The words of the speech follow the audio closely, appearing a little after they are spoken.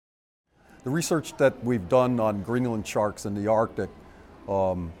The research that we've done on Greenland sharks in the Arctic,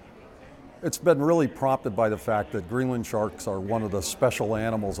 it's been really prompted by the fact that Greenland sharks are one of the special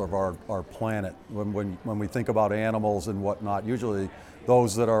animals of our planet. When we think about animals and whatnot, usually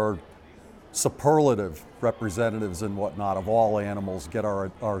those that are superlative representatives and whatnot of all animals get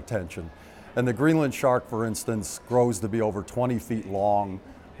our attention. And the Greenland shark, for instance, grows to be over 20 feet long.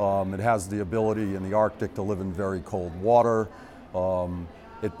 It has the ability in the Arctic to live in very cold water.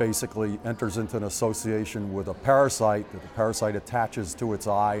 It basically enters into an association with a parasite that the parasite attaches to its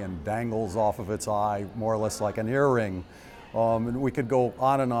eye and dangles off of its eye, more or less like an earring. And we could go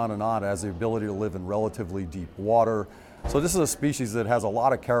on and on and on. It has the ability to live in relatively deep water. So this is a species that has a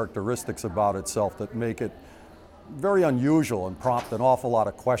lot of characteristics about itself that make it very unusual and prompt an awful lot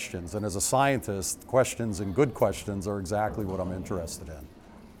of questions. And as a scientist, questions and good questions are exactly what I'm interested in.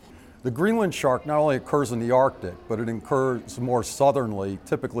 The Greenland shark not only occurs in the Arctic, but it occurs more southerly,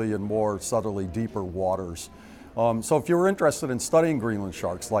 typically in more southerly, deeper waters. So if you're interested in studying Greenland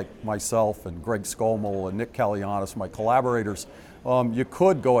sharks, like myself and Greg Skomel and Nick Kalianis, my collaborators, you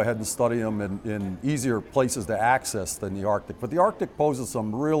could go ahead and study them in easier places to access than the Arctic. But the Arctic poses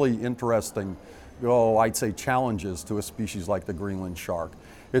some really interesting, I'd say, challenges to a species like the Greenland shark.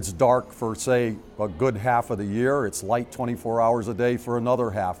 It's dark for, say, a good half of the year. It's light 24 hours a day for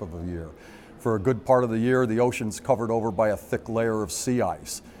another half of the year. For a good part of the year, the ocean's covered over by a thick layer of sea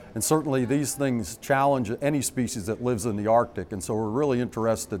ice. And certainly these things challenge any species that lives in the Arctic. And so we're really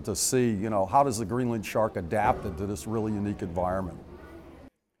interested to see, how does the Greenland shark adapt to this really unique environment?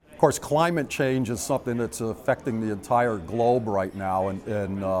 Of course, climate change is something that's affecting the entire globe right now,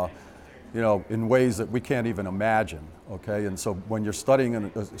 and in ways that we can't even imagine, okay? And so when you're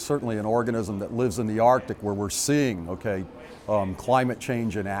studying certainly an organism that lives in the Arctic, where we're seeing, climate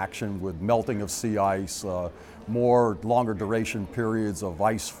change in action with melting of sea ice, more longer duration periods of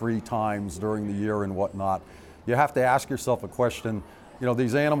ice-free times during the year and whatnot, you have to ask yourself a question.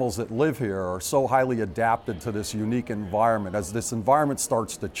 These animals that live here are so highly adapted to this unique environment. As this environment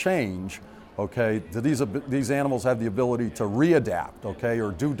starts to change, do these animals have the ability to readapt,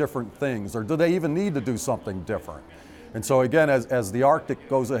 or do different things, or do they even need to do something different? And so again, as the Arctic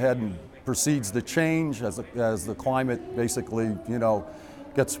goes ahead and proceeds to change, as the climate basically,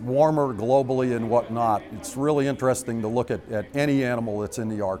 gets warmer globally and whatnot, it's really interesting to look at any animal that's in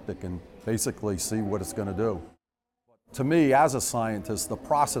the Arctic and basically see what it's going to do. To me, as a scientist, the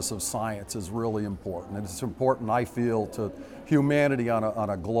process of science is really important. And it's important, I feel, to humanity on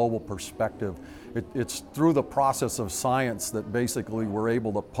a global perspective. It's through the process of science that basically we're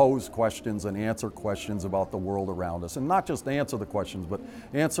able to pose questions and answer questions about the world around us. And not just answer the questions, but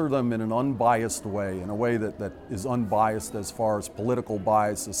answer them in an unbiased way, in a way that is unbiased as far as political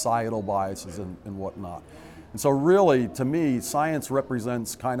bias, societal biases, and whatnot. And so really, to me, science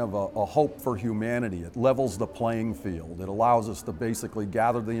represents kind of a hope for humanity. It levels the playing field. It allows us to basically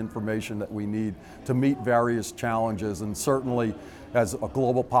gather the information that we need to meet various challenges. And certainly, as a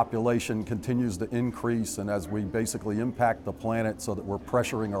global population continues to increase and as we basically impact the planet so that we're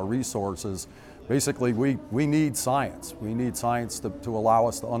pressuring our resources, basically we need science. We need science to allow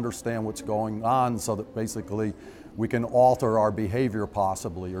us to understand what's going on so that basically we can alter our behavior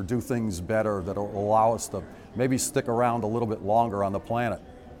possibly or do things better that will allow us to maybe stick around a little bit longer on the planet.